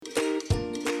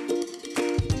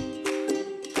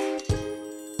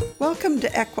Welcome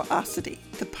to Equiosity,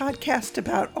 the podcast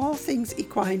about all things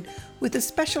equine with a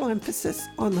special emphasis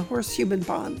on the horse-human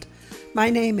bond. My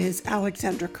name is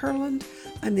Alexandra Kurland.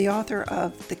 I'm the author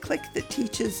of The Click That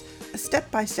Teaches, a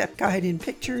step-by-step guide in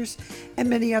pictures, and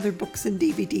many other books and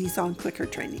DVDs on clicker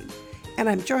training. And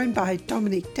I'm joined by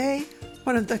Dominique Day,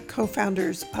 one of the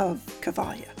co-founders of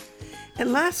Cavalia.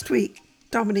 And last week,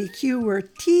 Dominique, you were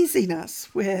teasing us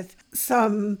with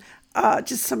some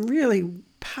really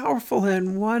powerful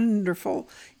and wonderful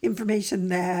information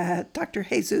that Dr.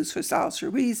 Jesus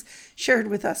Rosales-Ruiz shared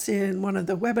with us in one of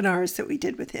the webinars that we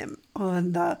did with him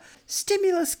on the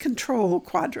stimulus control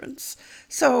quadrants.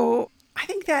 So I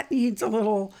think that needs a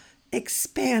little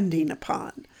expanding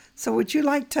upon. So would you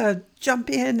like to jump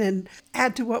in and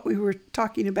add to what we were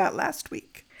talking about last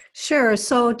week? Sure.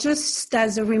 So just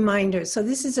as a reminder, so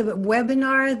this is a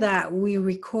webinar that we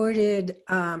recorded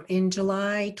in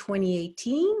July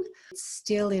 2018. It's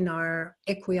still in our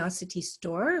Equiosity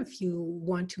store if you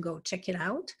want to go check it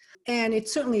out. And it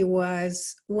certainly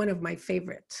was one of my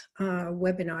favorite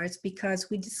webinars because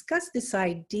we discussed this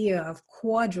idea of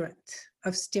quadrant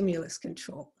of stimulus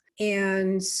control.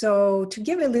 And so to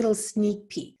give a little sneak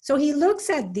peek, so he looks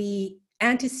at the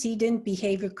antecedent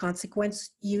behavior consequence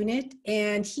unit,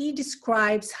 and he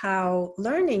describes how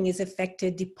learning is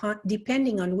affected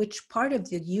depending on which part of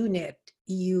the unit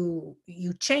you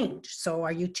change. So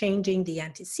are you changing the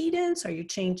antecedents? Are you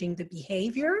changing the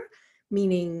behavior,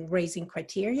 meaning raising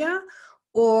criteria?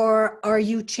 Or are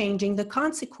you changing the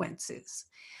consequences?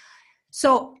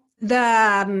 So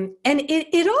and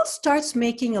it all starts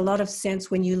making a lot of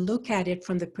sense when you look at it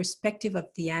from the perspective of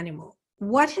the animal.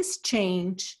 What has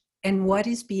changed and what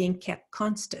is being kept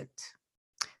constant?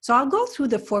 So I'll go through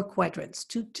the four quadrants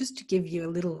just to give you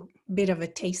a little bit of a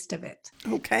taste of it.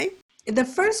 Okay. The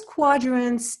first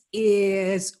quadrants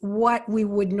is what we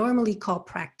would normally call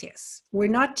practice. We're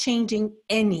not changing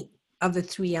any of the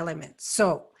three elements.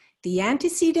 So the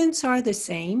antecedents are the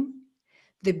same,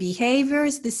 the behavior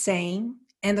is the same,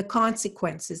 and the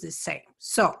consequence is the same.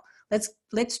 So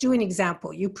let's do an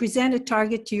example. You present a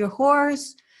target to your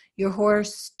horse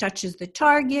touches the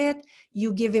target,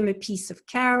 you give him a piece of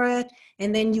carrot,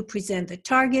 and then you present the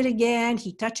target again,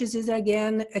 he touches it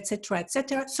again, etc.,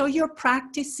 etc. So you're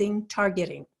practicing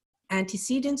targeting.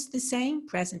 Antecedents the same,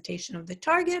 presentation of the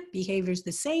target, behavior is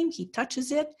the same, he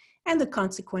touches it, and the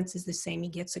consequence is the same, he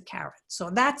gets a carrot. So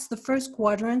that's the first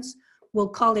quadrant, we'll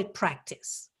call it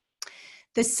practice.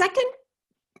 The second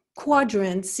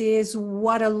quadrants is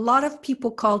what a lot of people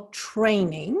call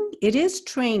training. It is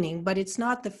training, but it's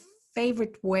not the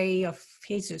favorite way of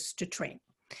Jesus to train.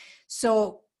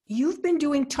 So you've been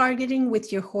doing targeting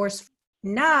with your horse.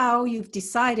 Now you've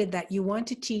decided that you want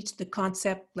to teach the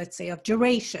concept, let's say, of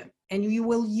duration, and you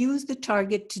will use the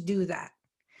target to do that.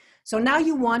 So now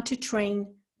you want to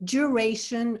train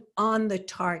duration on the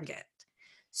target.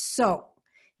 So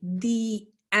the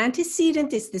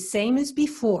antecedent is the same as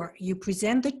before. You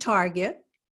present the target.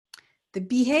 The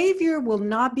behavior will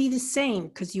not be the same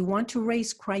because you want to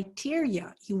raise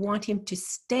criteria. You want him to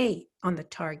stay on the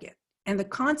target. And the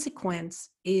consequence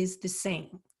is the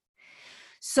same.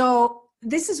 So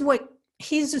this is what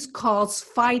Jesus calls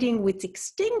fighting with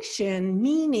extinction,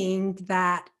 meaning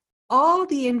that all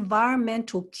the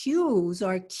environmental cues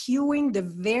are cueing the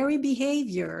very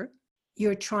behavior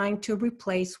you're trying to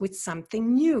replace with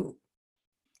something new.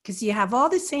 Because you have all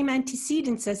the same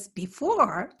antecedents as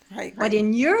before, right. But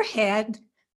in your head,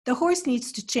 the horse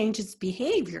needs to change its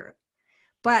behavior.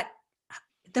 But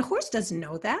the horse doesn't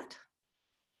know that.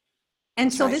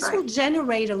 And so this will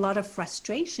generate a lot of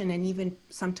frustration and even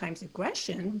sometimes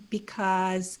aggression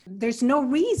because there's no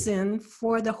reason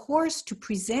for the horse to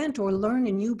present or learn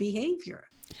a new behavior.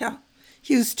 Yeah.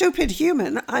 You stupid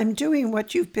human, I'm doing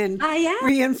what you've been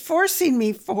reinforcing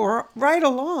me for right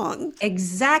along.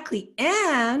 Exactly.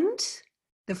 And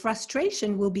the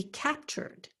frustration will be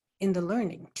captured in the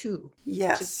learning too.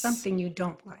 Yes. Which is something you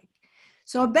don't like.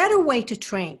 So a better way to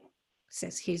train,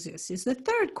 says Jesus, is the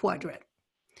third quadrant,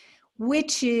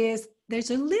 which is there's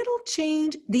a little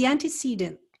change, the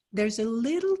antecedent, there's a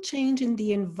little change in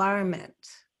the environment.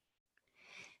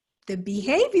 The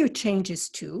behavior changes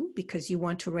too, because you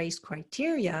want to raise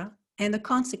criteria, and the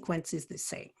consequence is the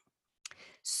same.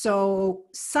 So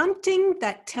something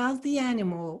that tells the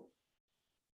animal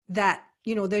that,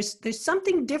 there's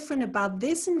something different about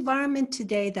this environment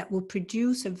today that will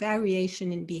produce a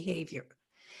variation in behavior.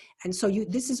 And so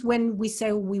this is when we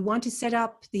say we want to set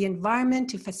up the environment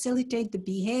to facilitate the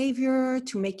behavior,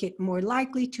 to make it more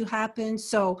likely to happen.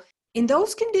 So in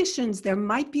those conditions, there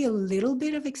might be a little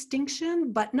bit of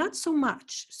extinction, but not so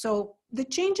much. So the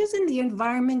changes in the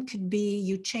environment could be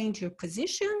you change your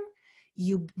position,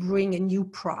 you bring a new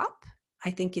prop.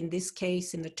 I think in this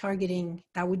case, in the targeting,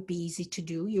 that would be easy to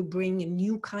do. You bring a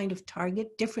new kind of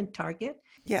target, different target.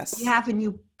 Yes. You have a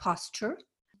new posture.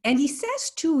 And he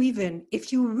says too, even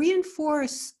if you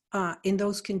reinforce in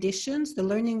those conditions, the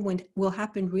learning will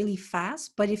happen really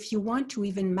fast. But if you want to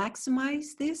even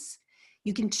maximize this,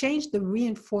 you can change the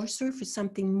reinforcer for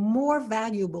something more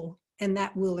valuable, and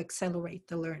that will accelerate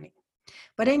the learning.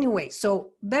 But anyway,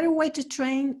 so better way to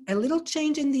train, a little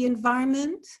change in the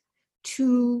environment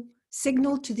to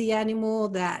signal to the animal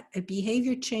that a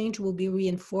behavior change will be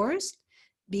reinforced,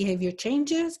 behavior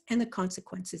changes, and the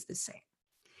consequence is the same.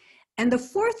 And the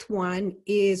fourth one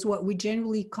is what we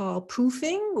generally call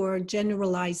proofing or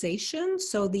generalization.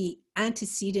 So the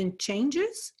antecedent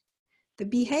changes, the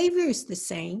behavior is the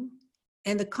same,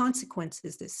 and the consequence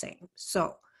is the same.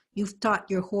 So you've taught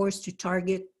your horse to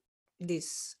target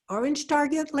this orange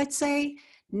target, let's say.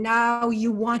 Now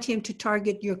you want him to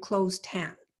target your closed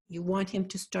hand. You want him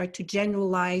to start to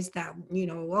generalize that,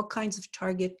 all kinds of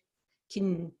target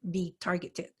can be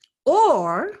targeted.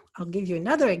 Or I'll give you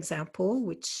another example,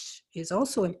 which is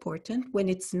also important, when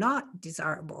it's not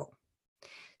desirable.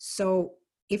 So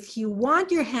if you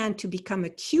want your hand to become a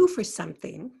cue for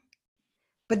something,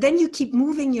 but then you keep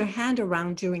moving your hand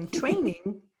around during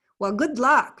training, well, good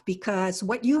luck, because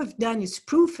what you have done is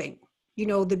proofing.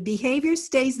 The behavior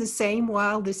stays the same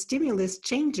while the stimulus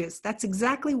changes. That's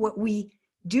exactly what we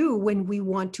do when we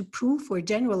want to proof or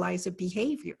generalize a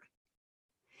behavior.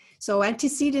 So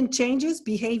antecedent changes,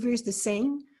 behavior is the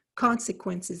same,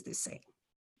 consequence is the same.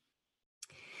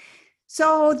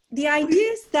 So the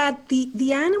idea is that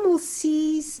the animal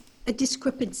sees a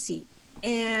discrepancy,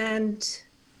 and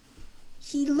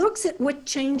he looks at what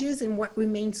changes and what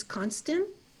remains constant.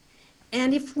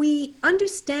 And if we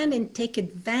understand and take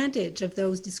advantage of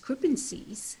those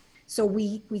discrepancies, so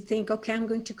we think, okay, I'm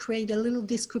going to create a little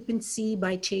discrepancy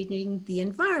by changing the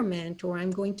environment, or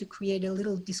I'm going to create a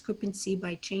little discrepancy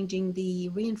by changing the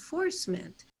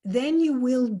reinforcement, then you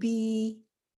will be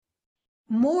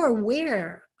more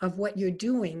aware of what you're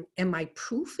doing. Am I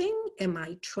proofing? Am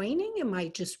I training? Am I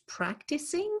just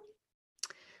practicing?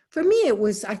 For me,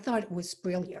 I thought it was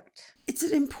brilliant. It's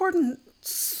an important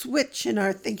switch in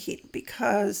our thinking,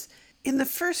 because in the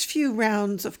first few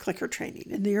rounds of clicker training,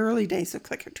 in the early days of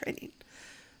clicker training,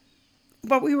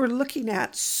 what we were looking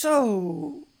at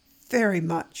so very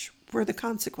much were the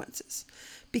consequences,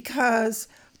 because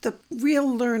the real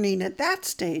learning at that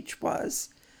stage was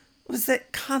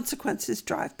that consequences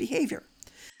drive behavior.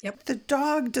 Yep. The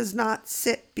dog does not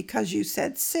sit because you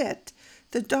said sit.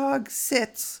 The dog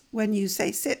sits when you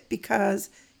say sit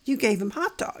because you gave him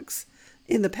hot dogs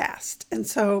in the past. And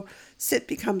so sit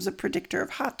becomes a predictor of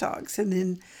hot dogs.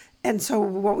 And so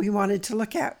what we wanted to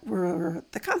look at were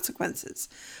the consequences.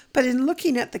 But in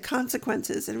looking at the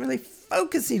consequences and really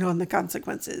focusing on the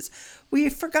consequences, we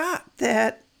forgot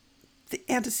that the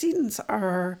antecedents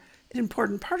are an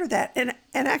important part of that. And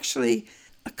actually,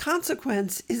 a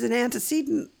consequence is an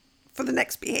antecedent for the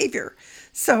next behavior.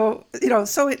 So,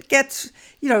 so it gets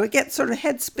sort of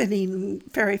head spinning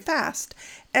very fast.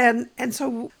 And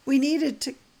so we needed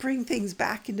to bring things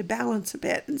back into balance a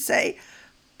bit and say,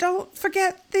 don't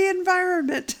forget the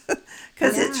environment,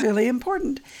 because it's really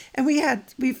important. And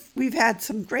we've had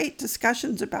some great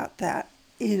discussions about that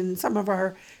in some of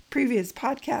our previous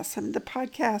podcasts. I mean, the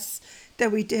podcasts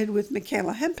that we did with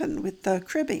Michaela Hempen with the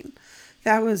cribbing,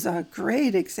 that was a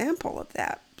great example of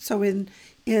that. So in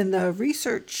the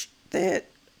research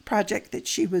project that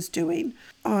she was doing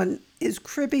on, is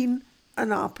cribbing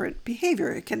an operant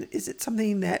behavior? Is it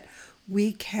something that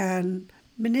we can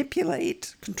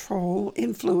manipulate, control,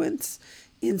 influence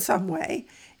in some way?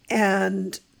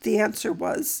 And the answer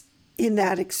was, in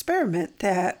that experiment,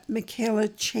 that Michaela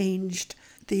changed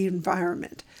the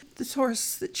environment. This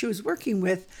horse that she was working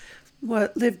with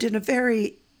lived in a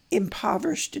very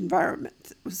impoverished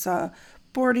environment. It was a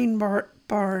boarding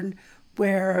barn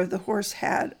where the horse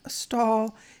had a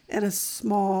stall and a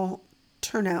small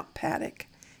turnout paddock.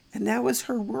 And that was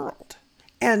her world.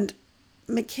 And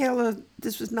Michaela,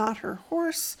 this was not her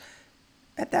horse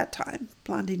at that time.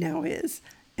 Blondie now is,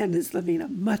 and is living a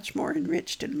much more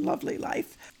enriched and lovely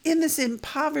life. In this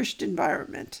impoverished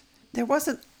environment, there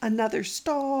wasn't another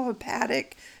stall, a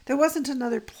paddock. There wasn't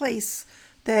another place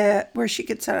where she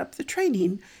could set up the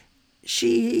training.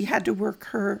 She had to work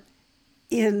her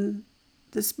in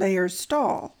this mayor's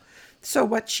stall. So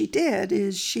what she did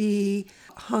is she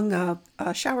hung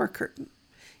a shower curtain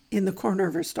in the corner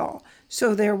of her stall.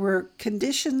 So there were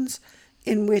conditions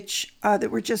in which that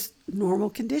were just normal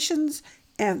conditions,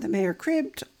 and the mayor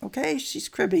cribbed. Okay, she's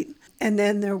cribbing. And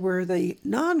then there were the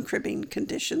non-cribbing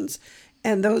conditions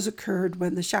And those occurred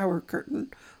when the shower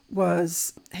curtain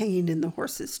was hanging in the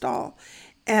horse's stall.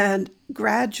 And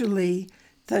gradually,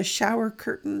 the shower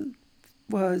curtain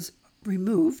was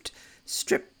removed,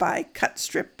 strip by cut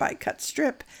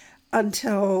strip,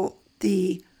 until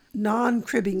the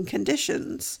non-cribbing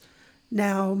conditions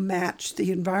now matched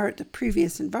the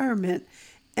previous environment,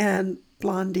 and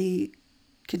Blondie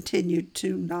continued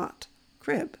to not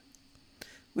crib,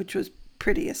 which was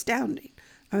pretty astounding.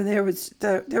 I mean, there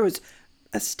was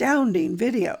astounding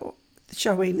video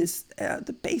showing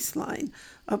the baseline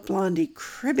of Blondie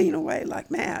cribbing away like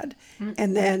mad. Mm-hmm.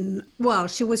 And then... Well,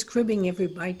 she was cribbing every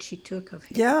bite she took of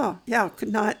hay. Yeah.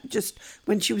 Could not just...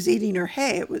 When she was eating her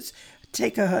hay, it was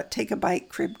take a bite,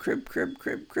 crib,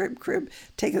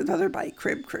 take another bite,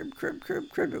 crib.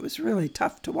 It was really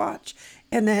tough to watch.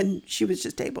 And then she was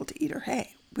just able to eat her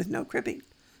hay with no cribbing.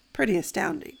 Pretty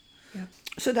astounding. Yeah.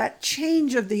 So that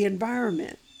change of the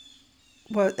environment,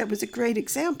 that was a great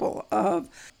example of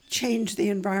change the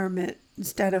environment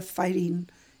instead of fighting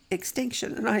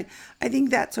extinction. And I think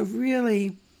that's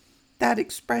that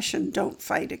expression, don't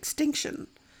fight extinction,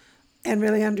 and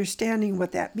really understanding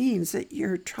what that means, that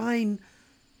you're trying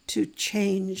to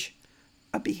change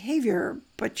a behavior,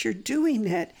 but you're doing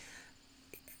it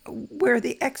where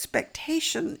the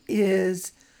expectation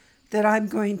is that I'm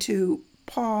going to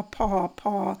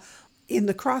paw in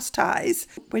the cross ties.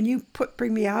 When you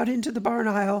bring me out into the barn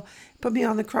aisle, put me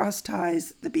on the cross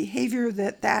ties, the behavior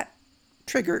that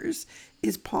triggers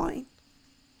is pawing.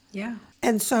 Yeah.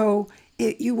 And so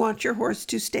you want your horse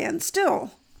to stand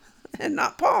still and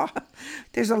not paw.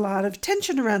 There's a lot of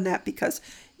tension around that because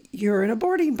you're in a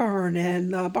boarding barn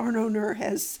and the barn owner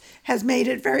has made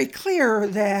it very clear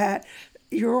that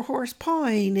your horse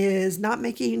pawing is not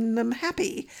making them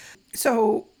happy.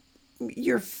 So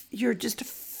you're just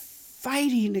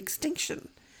fighting extinction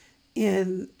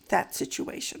in that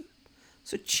situation.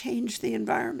 So change the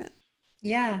environment.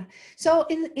 Yeah. So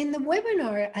in the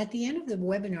webinar, at the end of the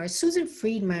webinar, Susan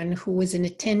Friedman, who was an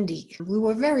attendee, we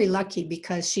were very lucky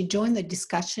because she joined the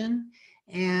discussion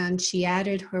and she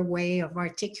added her way of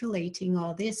articulating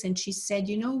all this. And she said,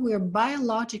 we're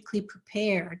biologically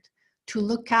prepared to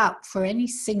look out for any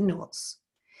signals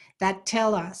that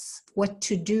tell us what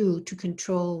to do to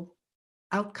control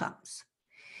outcomes.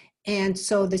 And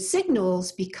so the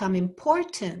signals become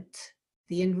important.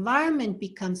 The environment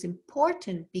becomes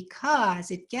important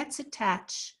because it gets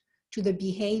attached to the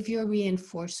behavior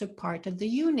reinforcer part of the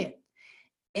unit.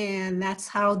 And that's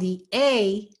how the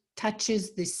A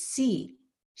touches the C,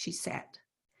 she said.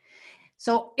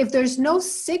 So if there's no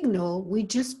signal, we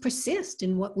just persist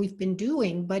in what we've been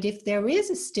doing. But if there is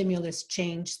a stimulus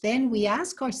change, then we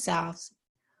ask ourselves,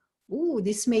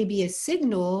 this may be a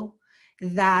signal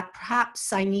that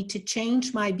perhaps I need to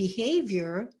change my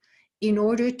behavior in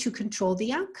order to control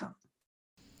the outcome.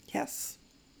 Yes.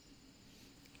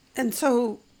 And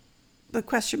so the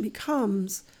question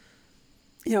becomes,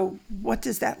 what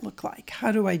does that look like?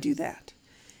 How do I do that?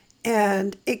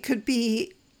 And it could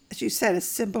be, as you said, as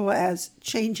simple as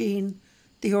changing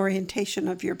the orientation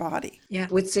of your body. Yeah,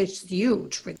 which is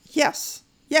huge. Yes.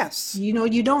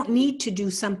 You don't need to do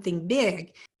something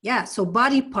big. Yeah, so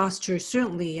body posture,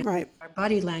 certainly, right. Our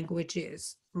body language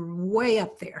is way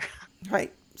up there.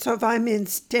 Right. So if I'm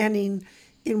standing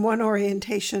in one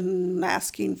orientation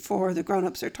asking for the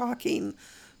grown-ups are talking,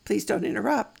 please don't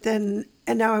interrupt, and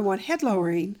now I want head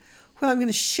lowering, well, I'm going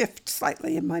to shift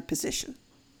slightly in my position.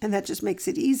 And that just makes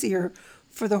it easier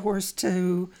for the horse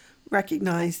to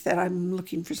recognize that I'm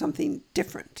looking for something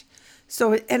different.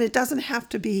 So, and it doesn't have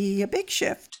to be a big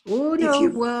shift. Oh, no.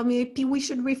 Well, maybe we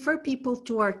should refer people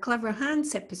to our Clever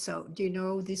Hands episode.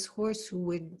 This horse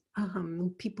who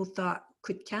people thought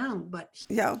could count, but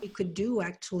he could do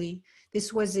actually.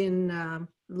 This was in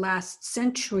last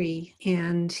century,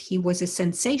 and he was a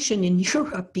sensation in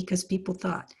Europe because people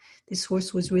thought this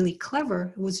horse was really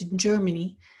clever. It was in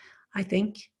Germany, I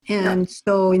think. And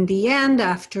so in the end,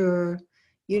 after,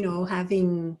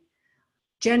 having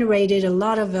generated a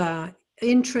lot of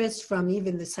interest from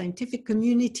even the scientific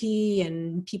community,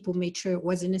 and people made sure it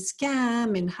wasn't a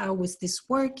scam, and how was this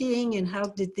working, and how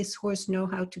did this horse know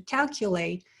how to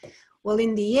calculate? Well,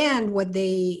 in the end, what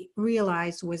they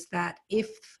realized was that if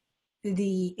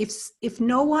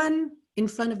no one in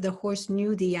front of the horse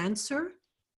knew the answer,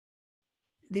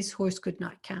 this horse could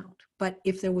not count. But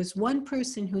if there was one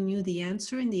person who knew the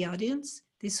answer in the audience,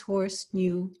 this horse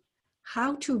knew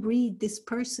how to read this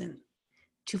person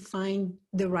to find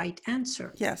the right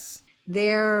answer. Yes.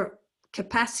 Their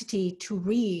capacity to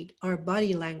read our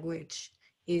body language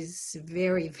is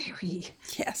very, very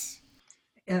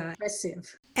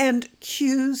impressive. And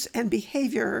cues and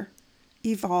behavior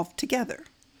evolve together.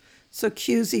 So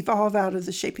cues evolve out of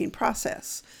the shaping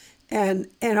process. And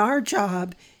our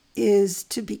job is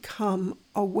to become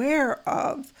aware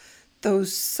of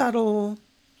those subtle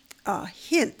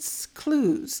hints,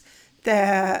 clues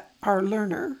that our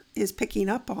learner is picking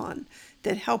up on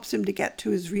that helps him to get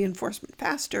to his reinforcement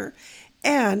faster.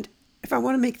 And if I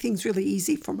want to make things really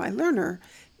easy for my learner,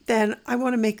 then I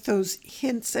want to make those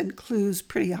hints and clues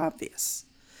pretty obvious.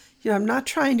 I'm not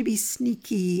trying to be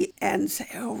sneaky and say,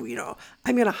 I'm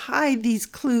going to hide these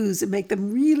clues and make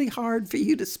them really hard for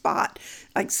you to spot,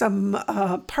 like some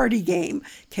party game.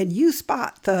 Can you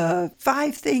spot the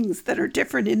 5 things that are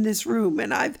different in this room?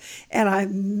 And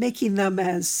I'm making them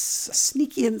as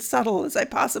sneaky and subtle as I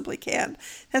possibly can.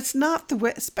 That's not the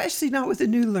way, especially not with a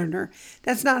new learner.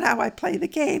 That's not how I play the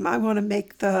game. I want to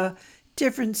make the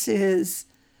differences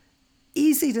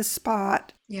easy to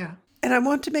spot. Yeah. And I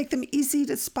want to make them easy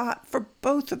to spot for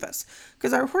both of us,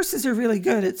 because our horses are really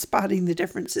good at spotting the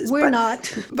differences. We're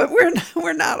not. But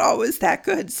we're not always that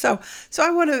good. So I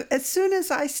want to, as soon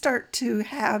as I start to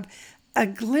have a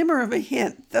glimmer of a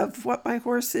hint of what my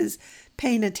horse is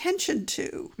paying attention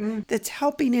to, that's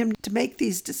helping him to make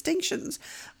these distinctions,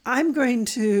 I'm going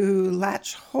to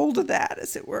latch hold of that,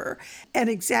 as it were, and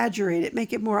exaggerate it,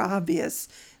 make it more obvious.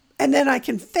 And then I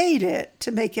can fade it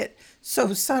to make it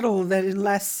so subtle that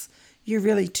unless you're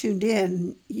really tuned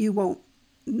in, you won't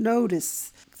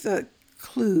notice the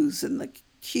clues and the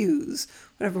cues,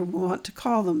 whatever we want to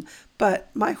call them, but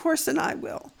my horse and I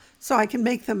will. So I can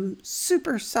make them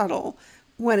super subtle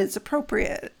when it's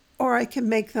appropriate, or I can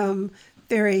make them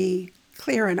very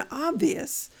clear and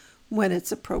obvious when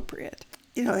it's appropriate.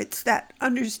 It's that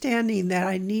understanding that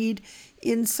I need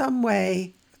in some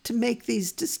way to make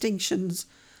these distinctions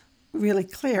really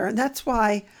clear. And that's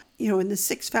why, in the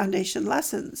 6 foundation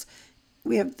lessons,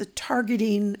 we have the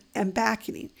targeting and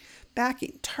backing.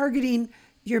 Targeting,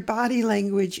 your body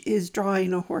language is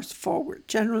drawing a horse forward.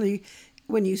 Generally,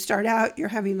 when you start out, you're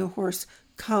having the horse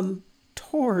come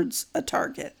towards a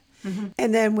target. Mm-hmm.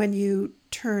 And then when you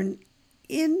turn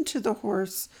into the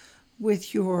horse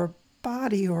with your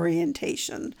body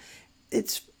orientation,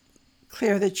 it's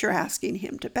clear that you're asking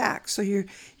him to back. So you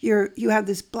have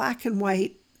this black and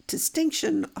white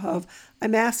distinction of,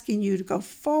 I'm asking you to go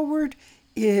forward,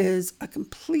 is a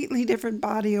completely different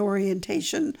body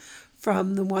orientation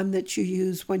from the one that you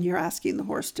use when you're asking the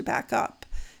horse to back up.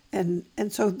 And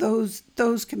so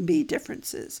those can be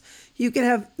differences. You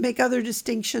can make other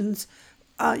distinctions.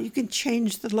 You can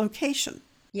change the location.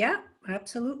 Yeah,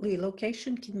 absolutely.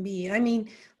 Location can be,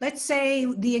 let's say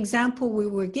the example we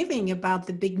were giving about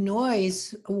the big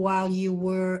noise while you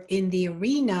were in the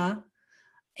arena,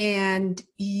 and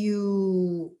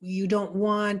you don't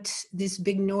want this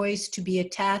big noise to be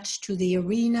attached to the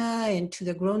arena and to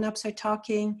the grown-ups are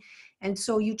talking. And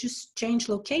so you just change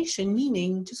location,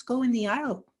 meaning just go in the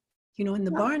aisle, in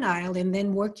the barn aisle, and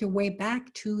then work your way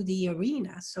back to the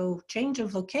arena. So change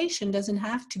of location doesn't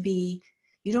have to be,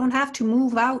 you don't have to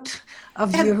move out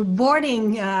of your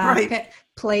boarding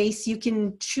place. You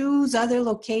can choose other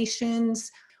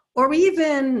locations, or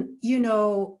even,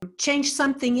 change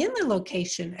something in the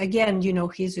location. Again,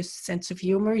 he's a sense of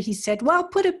humor. He said, well,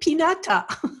 put a pinata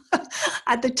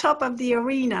at the top of the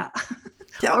arena.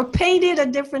 Yeah. Or paint it a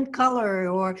different color,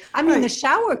 or, the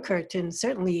shower curtain,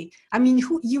 certainly.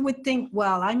 You would think,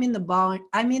 well, I'm in the barn,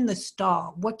 I'm in the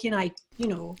stall. What can I,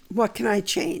 what can I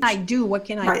change? What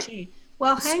can I change?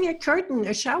 Well, hang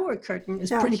a shower curtain is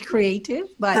pretty creative,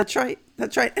 but That's right.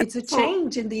 It's a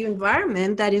change in the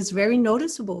environment that is very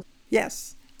noticeable.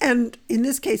 Yes. And in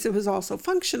this case, it was also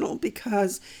functional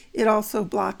because it also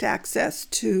blocked access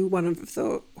to one of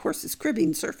the horse's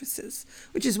cribbing surfaces,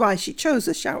 which is why she chose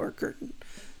a shower curtain.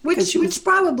 Which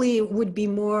probably would be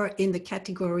more in the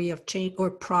category of change or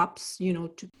props,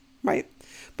 Right.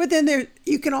 But then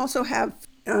you can also have,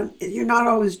 you're not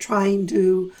always trying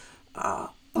to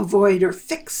avoid or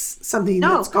fix something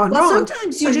that's gone wrong.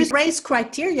 Sometimes you just raise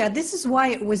criteria. This is why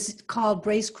it was called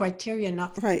raise criteria,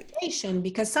 not foundation,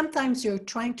 because sometimes you're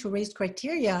trying to raise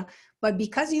criteria, but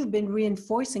because you've been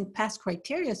reinforcing past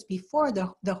criteria before,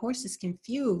 the horse is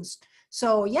confused.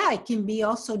 So it can be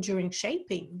also during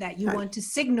shaping that you want to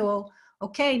signal,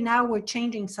 okay, now we're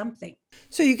changing something.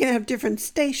 So you can have different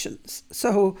stations.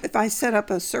 So if I set up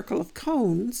a circle of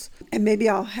cones, and maybe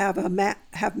I'll have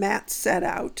mats set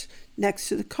out next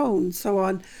to the cone. So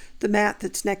on the mat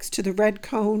that's next to the red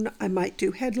cone, I might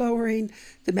do head lowering.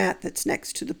 The mat that's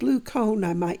next to the blue cone,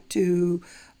 I might do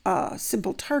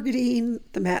simple targeting.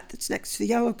 The mat that's next to the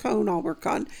yellow cone, I'll work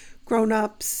on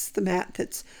grown-ups. The mat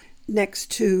that's next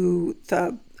to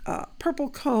the purple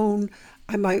cone,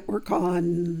 I might work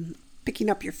on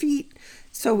picking up your feet.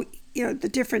 So, the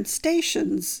different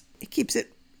stations It keeps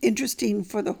it interesting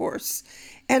for the horse.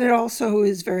 And it also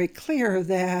is very clear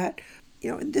that,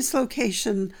 in this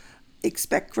location,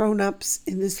 expect grown-ups.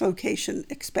 In this location,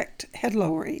 expect head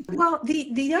lowering. Well,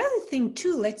 the other thing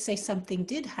too, let's say something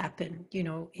did happen,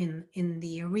 in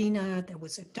the arena, there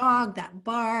was a dog that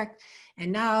barked,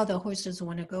 and now the horse doesn't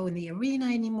want to go in the arena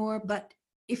anymore. But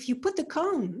if you put the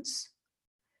cones,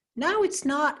 now it's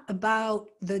not about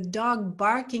the dog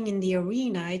barking in the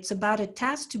arena. It's about a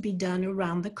task to be done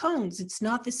around the cones. It's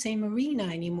not the same arena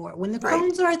anymore. When the Right.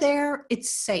 cones are there, it's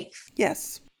safe.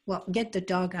 Yes. Well, get the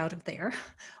dog out of there,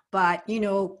 but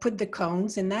put the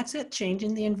cones, and that's a change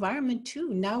in the environment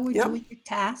too. Now we're Yep. doing a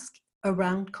task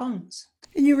around cones.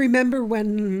 And you remember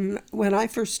when I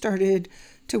first started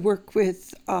to work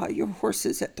with your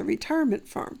horses at the retirement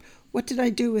farm, what did I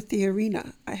do with the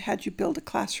arena? I had you build a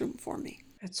classroom for me.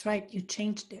 That's right. You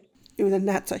changed it. And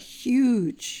that's a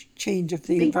huge change of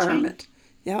the Big environment. change.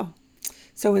 Yeah.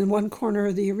 So in one corner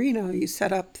of the arena, you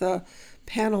set up the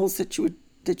panels that you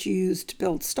used to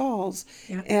build stalls.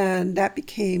 Yeah. And that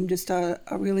became just a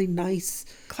really nice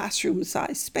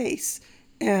classroom-sized space.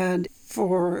 And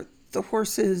for the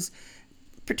horses,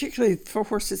 particularly for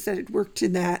horses that had worked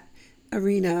in that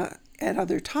arena at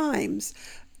other times,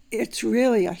 it's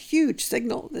really a huge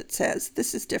signal that says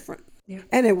this is different. Yeah.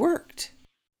 And it worked.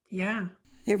 Yeah.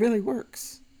 It really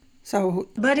works. So,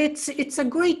 but it's a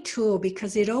great tool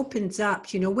because it opens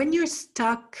up, when you're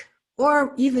stuck,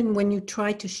 or even when you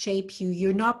try to shape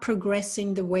you're not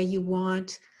progressing the way you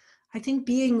want. I think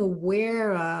being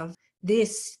aware of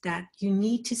this, that you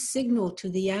need to signal to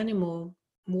the animal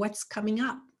what's coming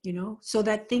up, so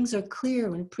that things are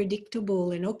clear and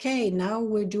predictable, and okay, now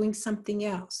we're doing something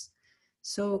else.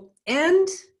 So, and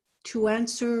to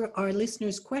answer our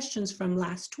listeners' questions from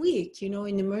last week, in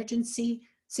emergency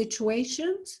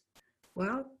situations,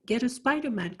 well, get a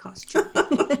Spider-Man costume.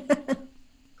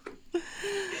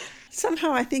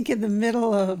 Somehow I think in the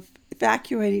middle of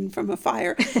evacuating from a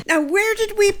fire. Now, where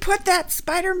did we put that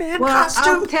Spider-Man costume?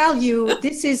 I'll tell you,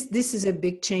 this is a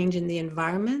big change in the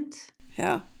environment.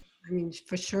 Yeah. I mean,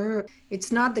 for sure,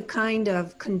 it's not the kind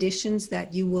of conditions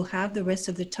that you will have the rest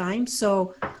of the time.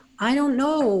 So I don't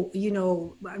know,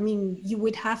 you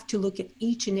would have to look at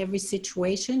each and every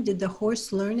situation. Did the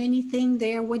horse learn anything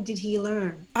there? What did he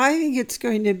learn? I think it's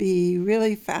going to be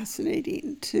really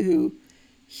fascinating to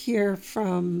hear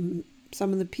from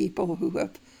some of the people who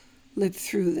have lived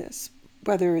through this,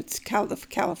 whether it's the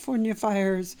California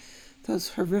fires, those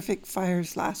horrific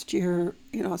fires last year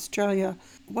in Australia.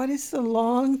 What is the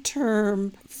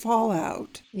long-term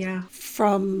fallout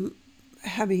from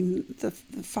having the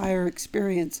fire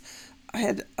experience? I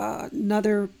had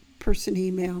another person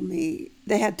email me.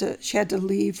 She had to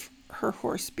leave her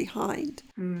horse behind,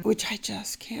 which I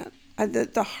just can't.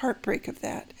 The heartbreak of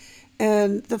that.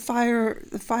 And the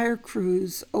fire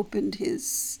crews opened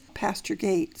his pasture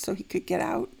gate so he could get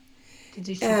out. Did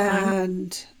you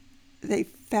survive? They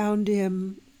found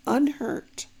him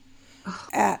unhurt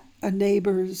at a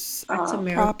neighbor's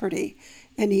property,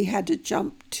 and he had to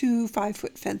jump 2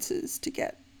 5-foot fences to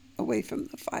get away from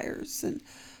the fires.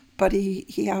 But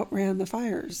he outran the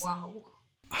fires. Wow.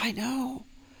 I know.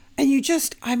 And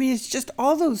it's just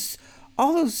all those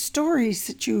stories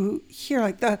that you hear,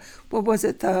 like the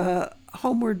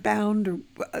Homeward Bound, or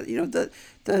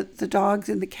the dogs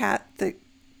and the cat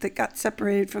that got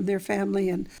separated from their family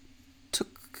and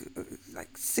took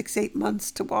like 6-8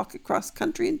 months to walk across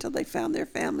country until they found their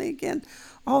family again.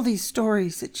 All these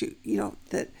stories that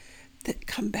that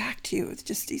come back to you. It's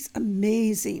just these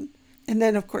amazing. And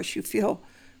then of course you feel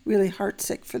really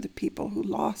heartsick for the people who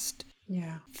lost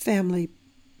family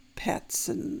pets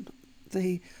and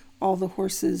all the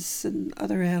horses and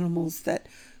other animals that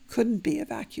couldn't be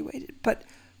evacuated. But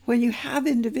when you have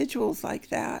individuals like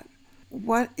that,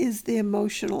 what is the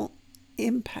emotional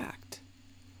impact?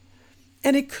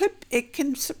 And it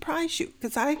can surprise you,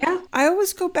 because I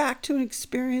always go back to an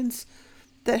experience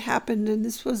that happened, and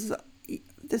this was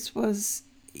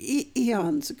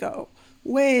eons ago,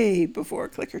 way before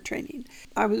clicker training.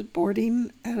 I was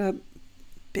boarding at a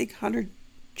big hunter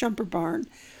jumper barn,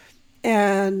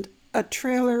 and a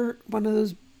trailer, one of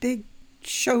those big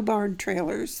show barn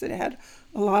trailers that had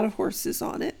a lot of horses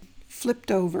on it, flipped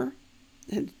over.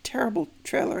 A terrible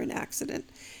trailering accident.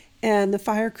 And the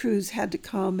fire crews had to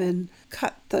come and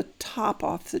cut the top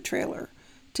off the trailer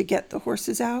to get the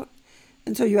horses out.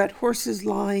 And so you had horses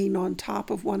lying on top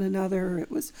of one another.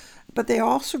 But they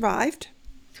all survived.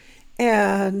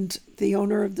 And the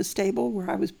owner of the stable where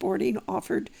I was boarding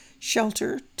offered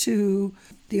shelter to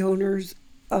the owners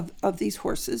of these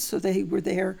horses. So they were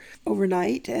there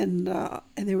overnight, and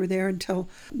they were there until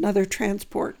another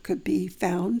transport could be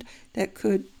found that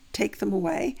could take them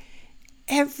away.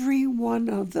 Every one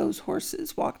of those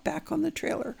horses walked back on the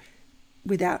trailer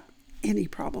without any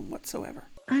problem whatsoever.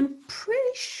 I'm pretty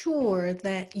sure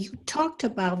that you talked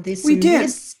about this We in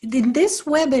did. this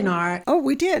webinar. Oh,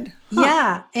 we did. Huh.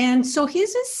 Yeah. And so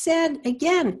his is said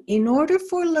again, in order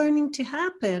for learning to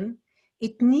happen,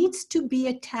 it needs to be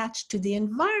attached to the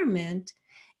environment.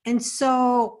 And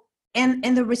so, and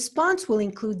the response will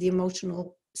include the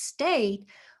emotional state.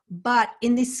 But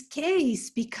in this case,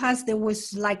 because there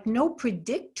was like no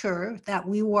predictor that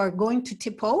we were going to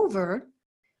tip over,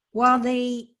 while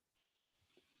they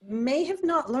may have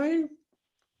not learned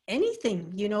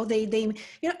anything,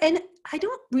 and I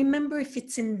don't remember if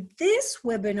it's in this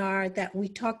webinar that we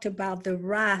talked about the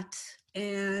rat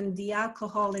and the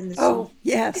alcohol in the soup. Oh,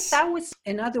 yes. That was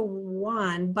another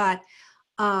one, but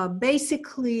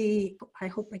basically, I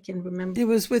hope I can remember. It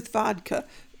was with vodka.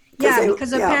 Yeah,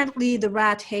 because apparently the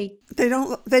rat hate. They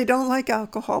don't like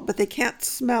alcohol, but they can't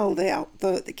smell they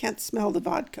can't smell the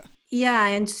vodka. Yeah,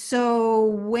 and so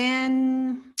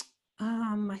when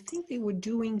I think they were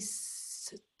doing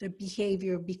the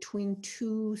behavior between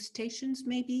two stations,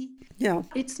 maybe. Yeah.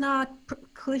 It's not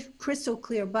crystal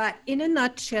clear, but in a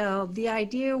nutshell, the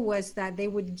idea was that they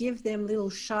would give them little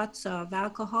shots of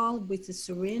alcohol with a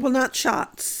syringe. Well, not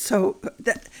shots. So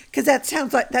because that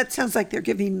sounds like they're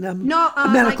giving them a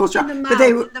medical like shot. in the But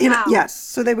they mouth, in the mouth. Yes.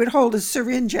 So they would hold a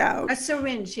syringe out. A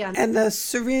syringe, yeah. And the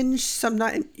syringe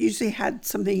usually had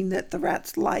something that the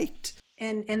rats liked.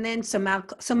 And then some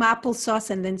applesauce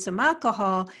and then some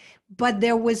alcohol. But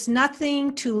there was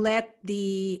nothing to let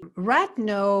the rat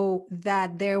know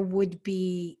that there would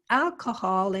be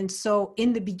alcohol. And so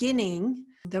in the beginning,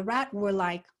 the rat were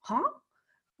like, huh?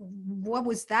 What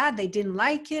was that? They didn't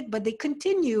like it, but they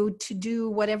continued to do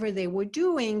whatever they were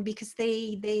doing because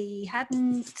they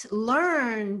hadn't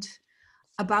learned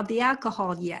about the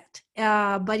alcohol yet.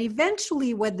 But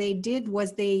eventually what they did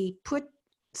was they put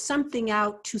something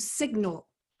out to signal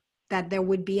that there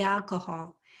would be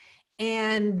alcohol.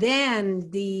 And then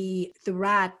the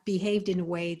rat behaved in a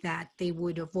way that they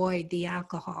would avoid the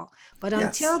alcohol. But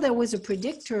until there was a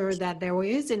predictor that there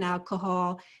is an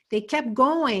alcohol, they kept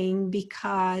going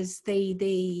because they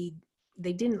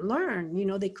didn't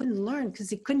learn. They couldn't learn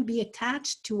because it couldn't be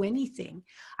attached to anything.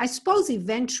 I suppose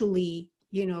eventually,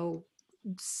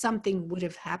 something would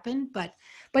have happened, but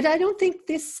I don't think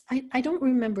this, I don't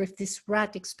remember if this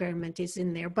rat experiment is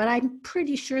in there, but I'm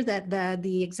pretty sure that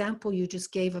the example you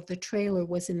just gave of the trailer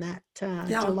was in that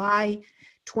July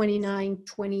 29,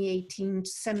 2018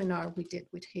 seminar we did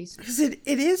with Jesus. Because it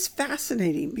is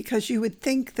fascinating, because you would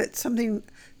think that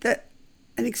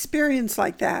an experience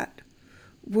like that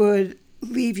would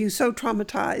leave you so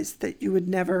traumatized that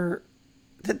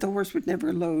that the horse would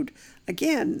never load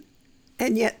again.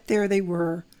 And yet there they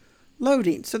were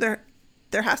loading. So there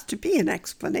has to be an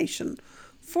explanation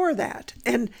for that.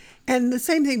 And the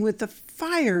same thing with the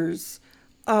fires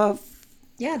of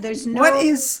there's no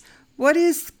what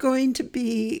is going to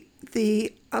be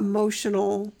the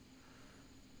emotional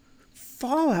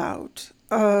fallout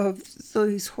of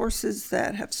these horses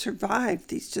that have survived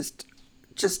these just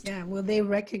will they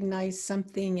recognize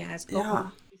something as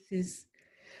this is,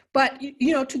 but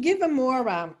to give a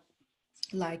more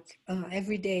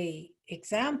everyday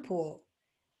example,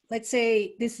 let's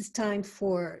say this is time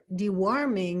for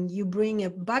deworming. You bring a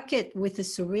bucket with a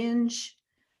syringe.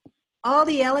 All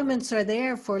the elements are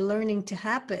there for learning to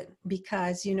happen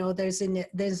because there's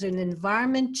an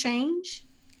environment change.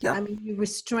 Yeah. I mean, you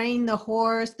restrain the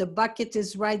horse. The bucket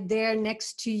is right there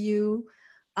next to you.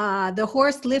 The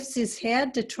horse lifts his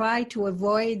head to try to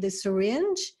avoid the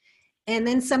syringe, and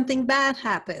then something bad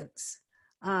happens.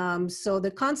 So the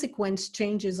consequence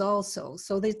changes also.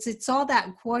 So it's all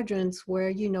that quadrants where,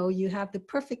 you have the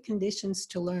perfect conditions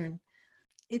to learn.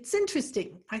 It's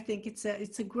interesting. I think it's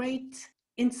a great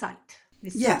insight.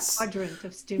 This quadrant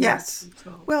of stimulus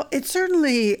control. Well, it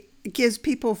certainly gives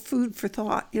people food for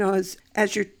thought,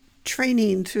 as you're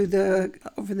training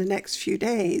over the next few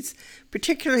days,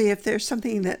 particularly if there's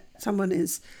something that someone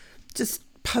is just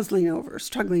puzzling over,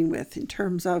 struggling with in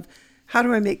terms of, how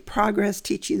do I make progress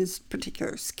teaching this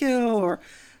particular skill,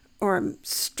 or I'm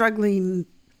struggling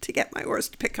to get my horse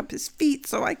to pick up his feet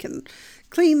so I can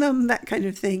clean them, that kind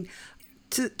of thing.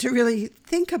 To really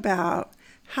think about,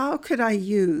 how could I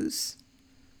use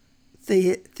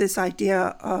this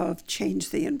idea of change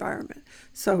the environment?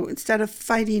 So instead of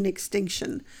fighting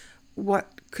extinction,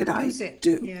 what could I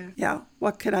do? Yeah,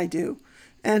 what could I do?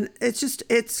 And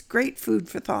it's great food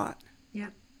for thought. Yeah.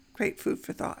 Great food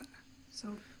for thought.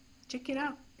 So check it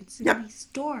out. It's in the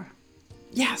store.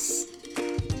 Yes.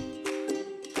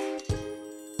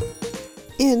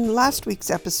 In last week's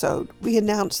episode, we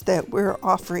announced that we're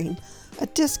offering a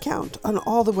discount on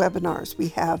all the webinars we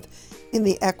have in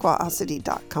the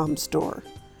Equiosity.com store.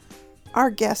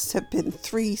 Our guests have been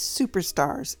three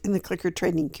superstars in the clicker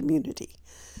training community: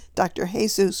 Dr.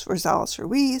 Jesus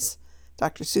Rosales-Ruiz,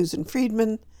 Dr. Susan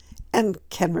Friedman, and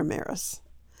Ken Ramirez.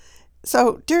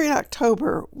 So during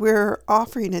October, we're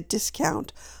offering a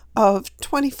discount of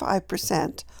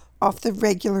 25% off the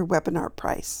regular webinar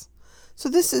price. So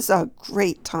this is a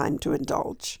great time to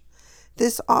indulge.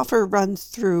 This offer runs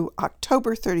through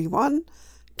October 31,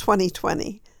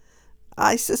 2020.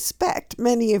 I suspect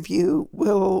many of you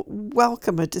will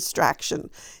welcome a distraction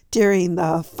during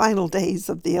the final days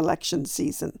of the election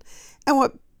season. And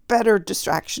what better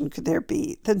distraction could there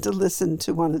be than to listen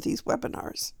to one of these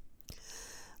webinars?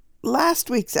 Last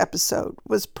week's episode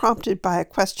was prompted by a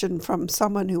question from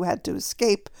someone who had to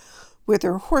escape with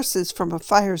her horses from a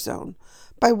fire zone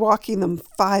by walking them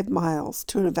 5 miles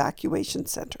to an evacuation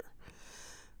center.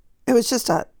 It was just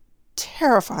a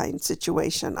terrifying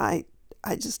situation. I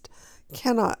just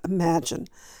cannot imagine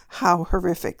how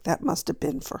horrific that must have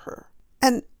been for her.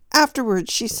 And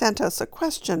afterwards, she sent us a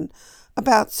question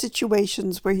about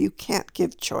situations where you can't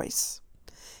give choice.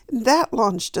 That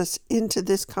launched us into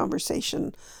this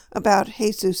conversation about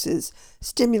Jesus's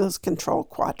stimulus control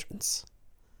quadrants.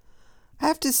 I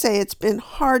have to say it's been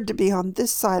hard to be on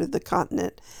this side of the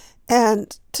continent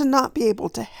and to not be able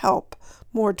to help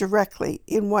more directly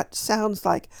in what sounds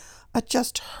like a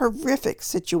just horrific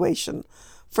situation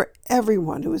for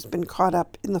everyone who has been caught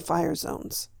up in the fire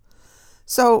zones.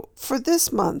 So for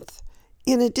this month,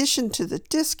 in addition to the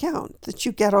discount that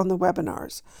you get on the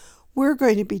webinars, we're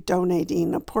going to be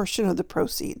donating a portion of the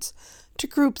proceeds to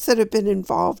groups that have been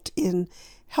involved in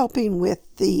helping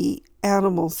with the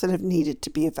animals that have needed to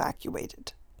be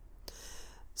evacuated.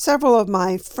 Several of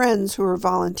my friends who are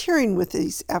volunteering with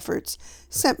these efforts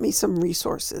sent me some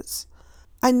resources.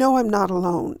 I know I'm not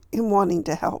alone in wanting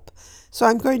to help, so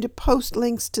I'm going to post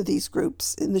links to these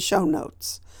groups in the show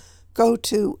notes. Go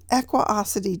to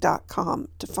Equiosity.com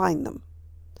to find them.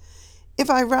 If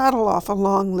I rattle off a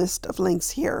long list of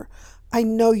links here, I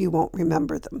know you won't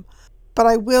remember them, but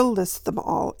I will list them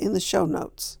all in the show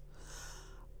notes.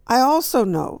 I also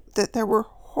know that there were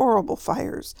horrible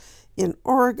fires in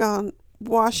Oregon,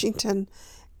 Washington,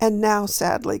 and now,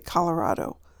 sadly,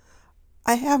 Colorado.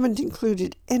 I haven't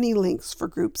included any links for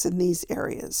groups in these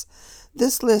areas.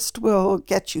 This list will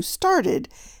get you started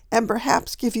and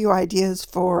perhaps give you ideas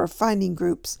for finding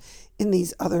groups in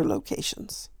these other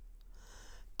locations.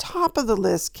 Top of the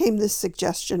list came this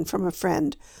suggestion from a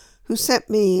friend who sent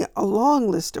me a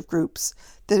long list of groups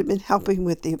that had been helping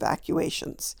with the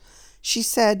evacuations. She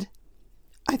said,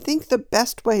 "I think the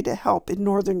best way to help in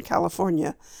Northern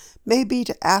California may be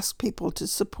to ask people to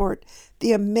support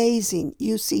the amazing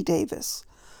UC Davis,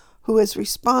 who has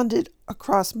responded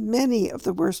across many of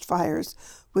the worst fires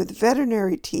with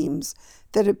veterinary teams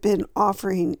that have been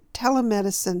offering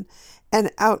telemedicine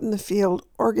and out in the field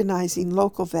organizing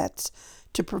local vets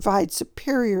to provide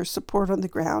superior support on the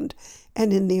ground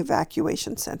and in the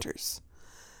evacuation centers."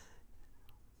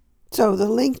 So the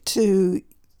link to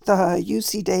the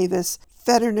UC Davis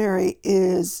veterinary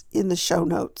is in the show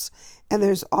notes, and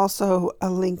there's also a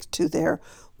link to their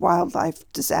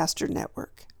wildlife disaster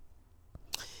network.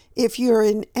 If you're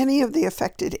in any of the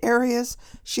affected areas,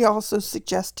 she also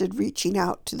suggested reaching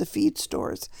out to the feed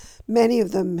stores. Many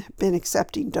of them have been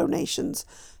accepting donations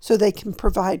so they can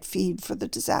provide feed for the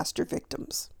disaster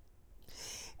victims.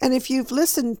 And if you've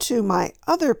listened to my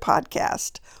other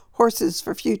podcast, Horses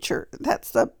for Future,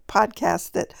 that's the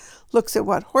podcast that looks at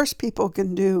what horse people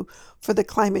can do for the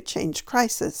climate change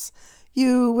crisis,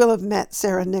 you will have met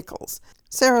Sarah Nichols.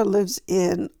 Sarah lives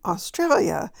in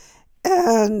Australia,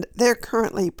 and they're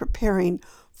currently preparing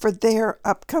for their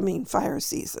upcoming fire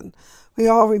season. We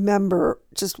all remember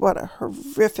just what a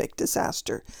horrific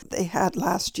disaster they had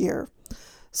last year.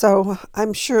 So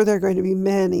I'm sure there are going to be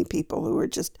many people who are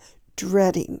just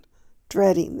dreading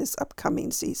this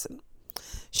upcoming season.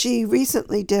 She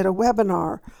recently did a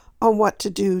webinar on what to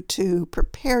do to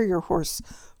prepare your horse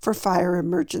for fire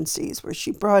emergencies, where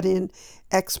she brought in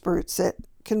experts that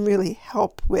can really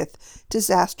help with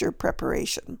disaster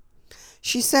preparation.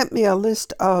 She sent me a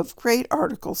list of great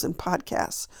articles and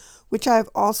podcasts, which I've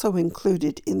also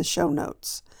included in the show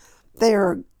notes. They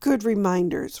are good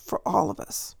reminders for all of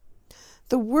us.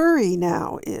 The worry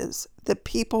now is that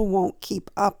people won't keep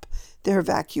up their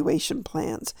evacuation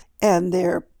plans and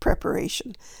their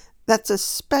preparation. That's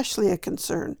especially a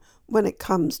concern when it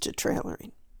comes to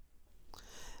trailering.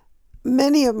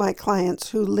 Many of my clients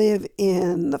who live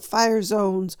in the fire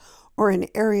zones or in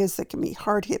areas that can be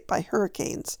hard hit by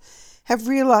hurricanes have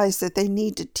realized that they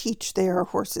need to teach their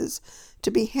horses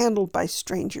to be handled by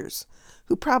strangers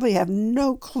who probably have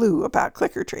no clue about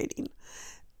clicker trading.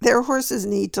 Their horses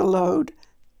need to load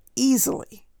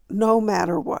easily, no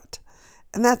matter what.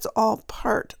 And that's all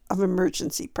part of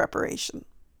emergency preparation.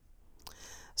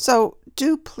 So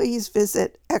do please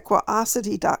visit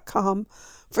equiosity.com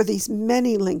for these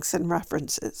many links and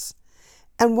references.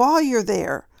 And while you're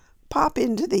there, pop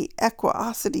into the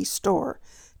Equiosity store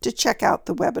to check out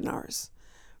the webinars.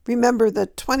 Remember, the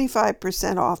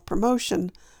 25% off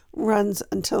promotion runs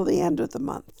until the end of the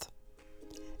month.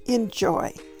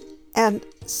 Enjoy and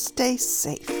stay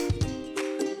safe.